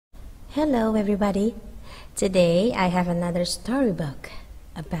Hello everybody. Today I have another storybook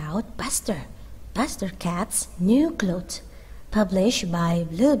about Buster Cat's New Clothes, published by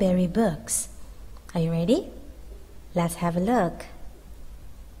Blueberry Books. Are you ready? Let's have a look.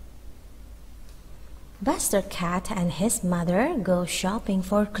 Buster Cat and his mother go shopping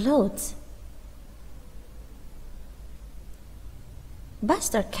for clothes.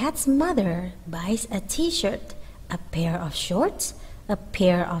 Buster Cat's mother buys a t-shirt, a pair of shorts, a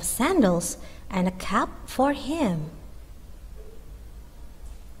pair of sandals, and a cap for him.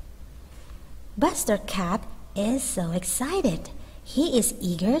 Buster Cat is so excited. He is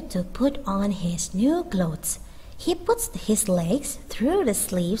eager to put on his new clothes. He puts his legs through the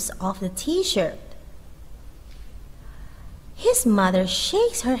sleeves of the t-shirt. His mother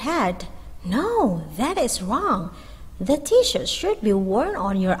shakes her head. "No, that is wrong. The t-shirt should be worn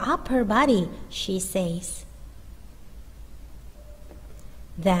on your upper body," she says.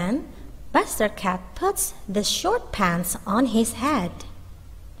 Then Buster Cat puts the short pants on his head.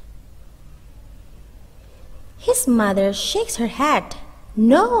 His mother shakes her head.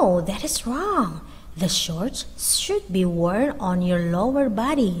 "No, that is wrong. The shorts should be worn on your lower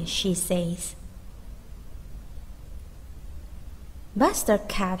body," she says. Buster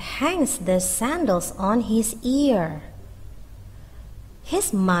Cat hangs the sandals on his ear.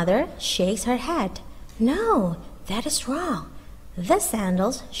 His mother shakes her head. "No, that is wrong. The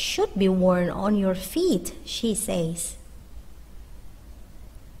sandals should be worn on your feet," she says.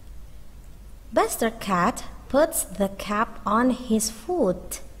 Buster Cat puts the cap on his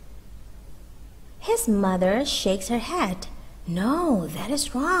foot. His mother shakes her head. "No, that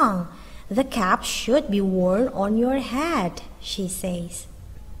is wrong. The cap should be worn on your head," she says.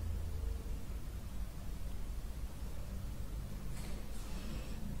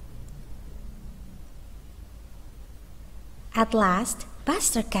 At last,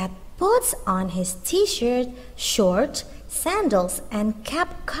 Buster Cat puts on his t-shirt, shorts, sandals, and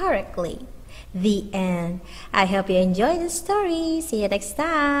cap correctly. The end. I hope you enjoyed the story. See you next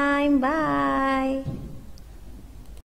time. Bye.